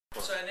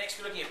So next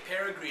we're looking at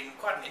Peregrine,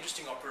 quite an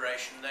interesting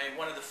operation. They're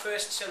one of the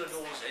first cellar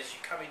doors as you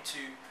come into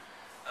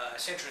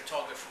Central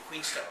Otago from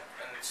Queenstown,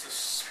 and it's the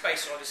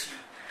Space Odyssey,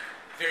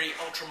 very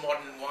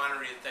ultra-modern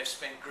winery that they've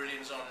spent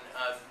grillions on,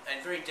 and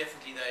very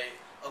definitely they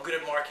are good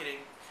at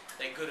marketing,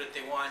 they're good at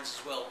their wines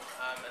as well,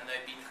 and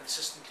they've been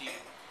consistently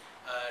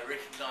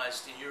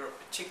recognised in Europe,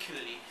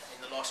 particularly in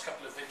the last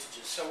couple of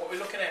vintages. So what we're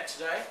looking at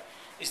today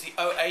is the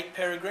 08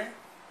 Peregrine,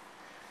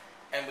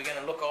 and we're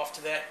going to look after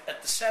that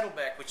at the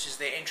Saddleback, which is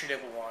their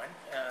entry-level wine,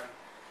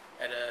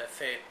 at a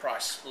fair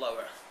price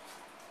lower.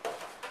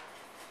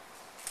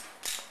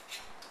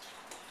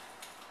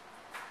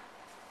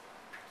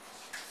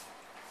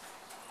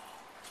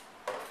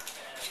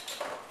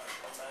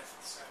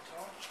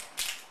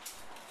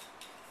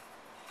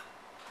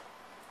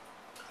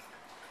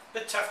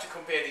 Bit tough to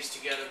compare these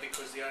together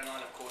because the 09,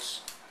 of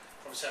course,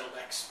 from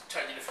Saddleback's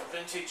totally different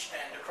vintage,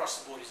 and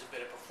across the board is a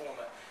better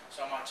performer.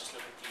 So I might just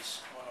look at these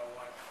one on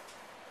one.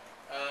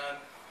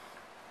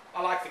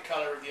 I like the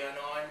colour of the 09,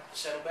 the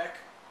Saddleback.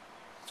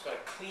 It's got a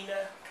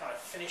cleaner, kind of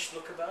finished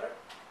look about it.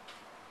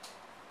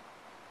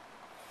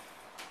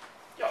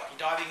 Yeah, you're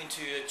diving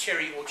into a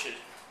cherry orchard.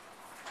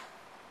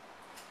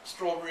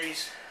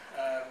 Strawberries.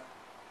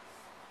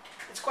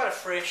 It's quite a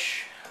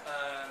fresh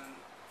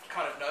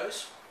kind of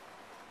nose.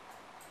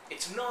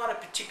 It's not a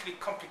particularly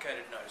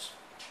complicated nose.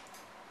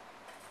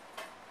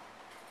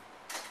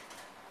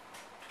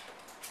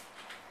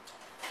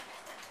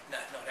 No,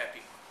 not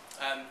happy.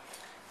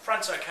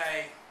 Front's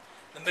okay,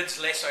 the mid's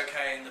less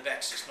okay, and the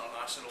back's just not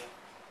nice at all.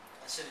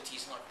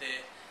 Acidity's not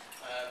there.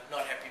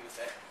 Not happy with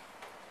that.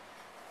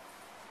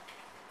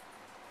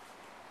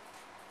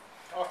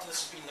 After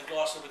this has been in the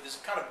glass a little bit, there's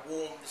a kind of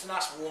warm, there's a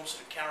nice warm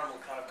sort of caramel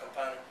kind of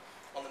component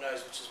on the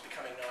nose, which is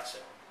becoming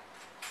nicer.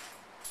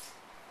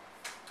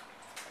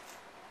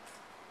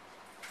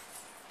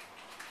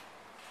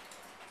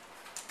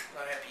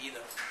 Not happy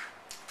either.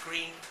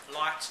 Green,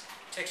 light,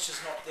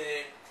 texture's not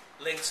there,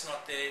 length's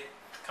not there,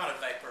 kind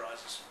of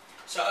vaporizes.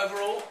 So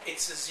overall,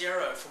 it's a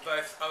 0 for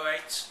both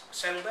 08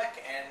 Saddleback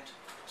and,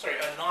 sorry,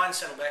 09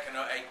 Saddleback and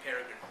 08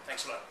 Peregrine.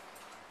 Thanks a lot.